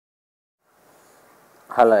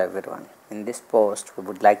Hello everyone. In this post, we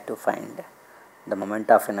would like to find the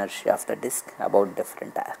moment of inertia of the disk about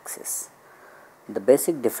different axes. The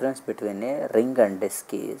basic difference between a ring and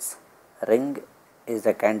disk is ring is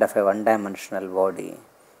a kind of a one-dimensional body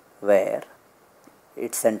where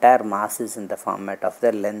its entire mass is in the format of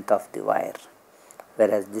the length of the wire,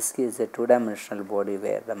 whereas disk is a two-dimensional body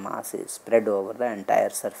where the mass is spread over the entire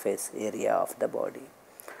surface area of the body.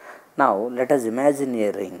 Now let us imagine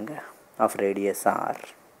a ring of radius r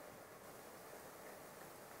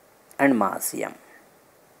and mass m.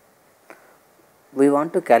 We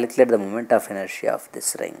want to calculate the moment of inertia of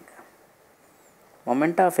this ring.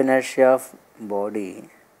 Moment of inertia of body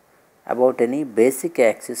about any basic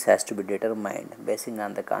axis has to be determined basing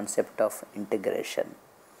on the concept of integration,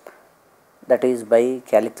 that is by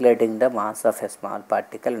calculating the mass of a small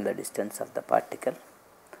particle and the distance of the particle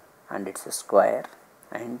and its square,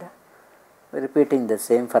 and repeating the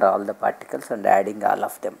same for all the particles and adding all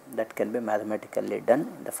of them. That can be mathematically done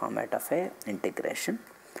in the format of a integration.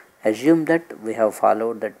 Assume that we have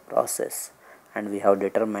followed that process and we have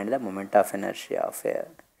determined the moment of inertia of a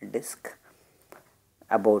disk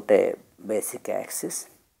about a basic axis.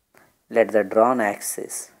 Let the drawn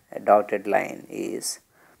axis, a dotted line, is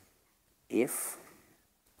if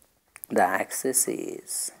the axis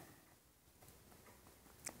is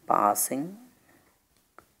passing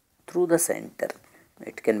through the center.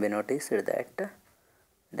 It can be noticed that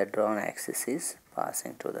the drawn axis is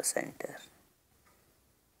passing through the center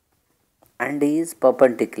and is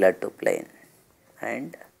perpendicular to plane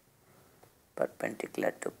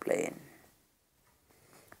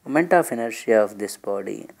Moment of inertia of this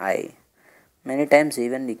body I, many times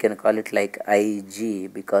even we can call it like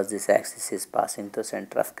IG, because this axis is passing through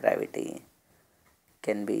center of gravity,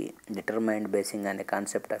 can be determined basing on a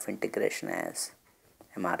concept of integration as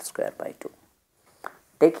mr square by 2.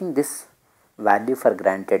 Taking this value for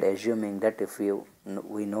granted, assuming that if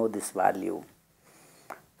we know this value,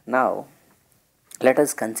 now let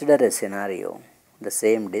us consider a scenario, the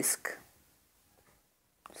same disk,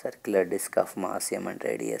 circular disk of mass m and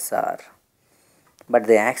radius r, but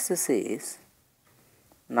the axis is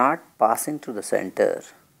not passing through the center,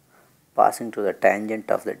 passing through the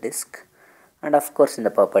tangent of the disk and of course in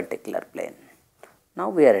the perpendicular plane. Now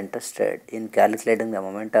we are interested in calculating the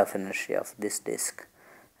moment of inertia of this disk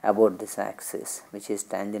about this axis, which is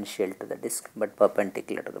tangential to the disk but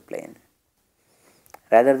perpendicular to the plane.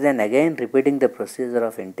 Rather than again repeating the procedure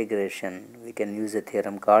of integration, we can use a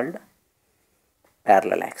theorem called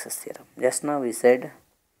parallel axis theorem. Just now we said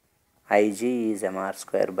Ig is mr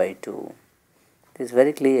square by 2. It is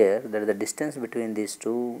very clear that the distance between these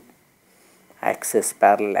two axes,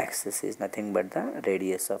 parallel axis, is nothing but the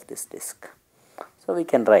radius of this disk. So we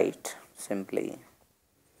can write simply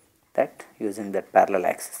that using that parallel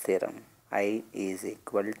axis theorem, I is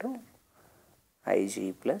equal to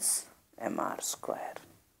Ig plus mr square.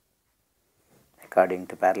 According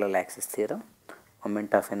to parallel axis theorem,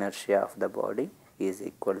 moment of inertia of the body is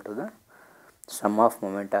equal to the sum of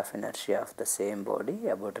moment of inertia of the same body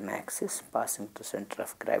about an axis passing through center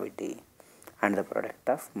of gravity and the product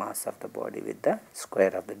of mass of the body with the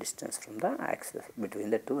square of the distance from the axis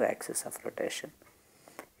between the two axes of rotation.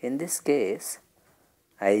 In this case,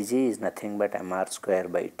 Ig is nothing but mr square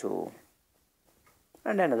by 2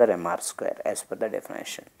 and another mr square as per the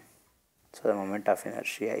definition. So the moment of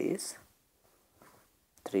inertia is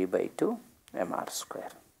 3 by 2 mr square.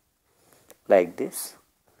 Like this,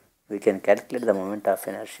 we can calculate the moment of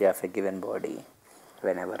inertia of a given body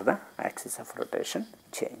whenever the axis of rotation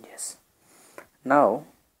changes. Now,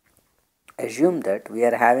 assume that we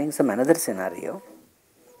are having some another scenario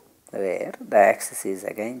where the axis is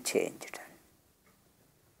again changed.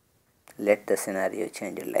 Let the scenario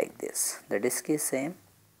change like this. The disk is same,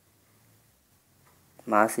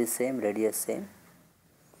 mass is same, radius same,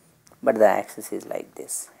 but the axis is like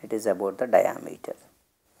this. It is about the diameter.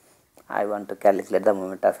 I want to calculate the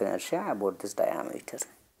moment of inertia about this diameter.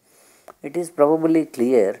 It is probably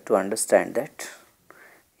clear to understand that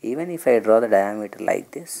even if I draw the diameter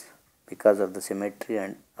like this, because of the symmetry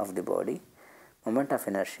of the body, moment of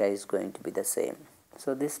inertia is going to be the same.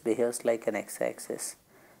 So this behaves like an x-axis,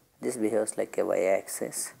 this behaves like a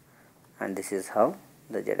y-axis, and this is how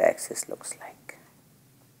the z-axis looks like.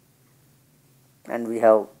 And we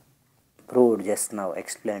have proved just now,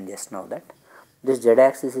 explained just now, that this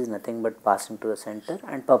z-axis is nothing but passing to the center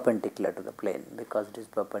and perpendicular to the plane, because it is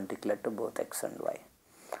perpendicular to both x and y.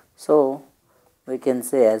 So we can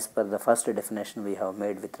say, as per the first definition we have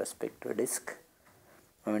made with respect to a disk,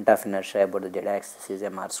 moment of inertia about the z-axis is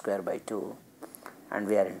mr square by 2, and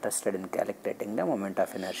we are interested in calculating the moment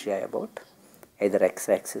of inertia about either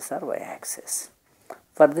x-axis or y-axis.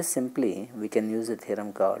 For this simply we can use a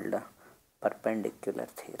theorem called perpendicular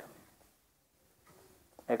theorem.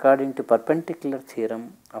 According to perpendicular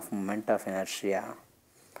theorem of moment of inertia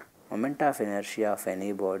of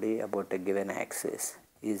any body about a given axis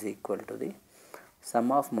is equal to the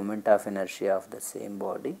sum of moment of inertia of the same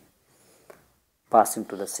body passing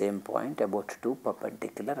to the same point about two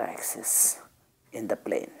perpendicular axes in the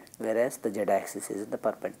plane, whereas the z axis is in the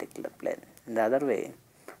perpendicular plane. In the other way,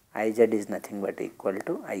 Iz is nothing but equal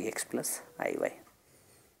to Ix plus Iy.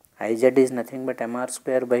 Iz is nothing but mr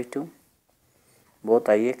square by 2. Both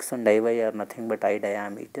Ix and Iy are nothing but I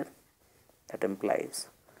diameter. That implies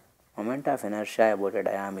moment of inertia about a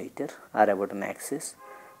diameter or about an axis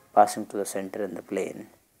passing to the center in the plane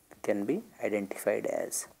can be identified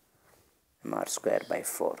as mr square by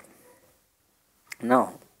 4.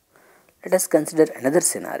 Now, let us consider another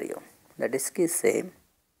scenario. The disk is same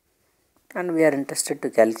and we are interested to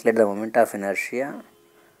calculate the moment of inertia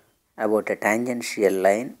about a tangential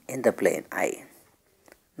line in the plane I.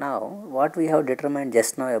 Now, what we have determined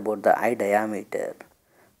just now about the I diameter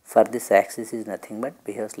for this axis is nothing but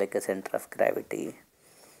behaves like a center of gravity,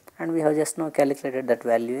 and we have just now calculated that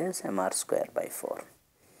value as mr square by 4.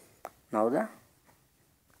 Now, the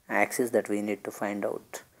axis that we need to find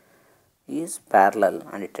out is parallel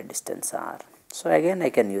and at a distance r. So, again I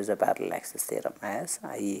can use a parallel axis theorem as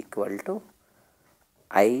I equal to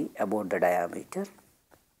I about the diameter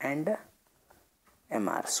and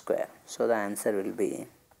mr square. So, the answer will be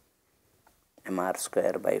mr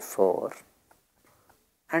square by 4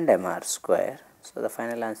 and mr square. So, the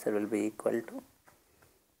final answer will be equal to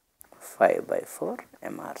 5 by 4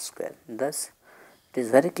 mr square. Thus, it is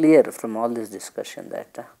very clear from all this discussion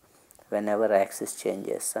that whenever axis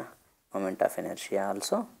changes, moment of inertia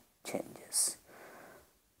also changes.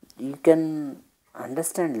 You can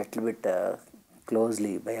understand little bit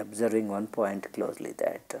closely by observing one point closely,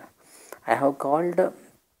 that I have called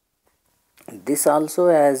this also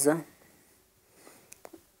as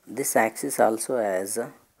this axis also as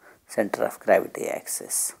center of gravity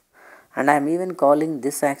axis, and I am even calling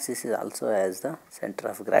this axis is also as the center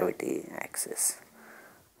of gravity axis.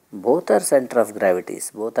 Both are center of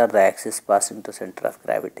gravities, both are the axis passing to center of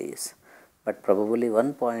gravities, but probably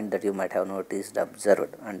one point that you might have noticed,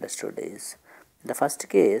 observed, understood is, in the first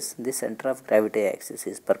case this center of gravity axis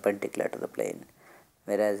is perpendicular to the plane,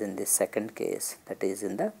 whereas in this second case that is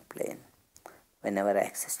in the plane. Whenever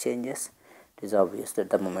axis changes, it is obvious that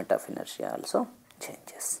the moment of inertia also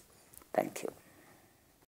changes. Thank you.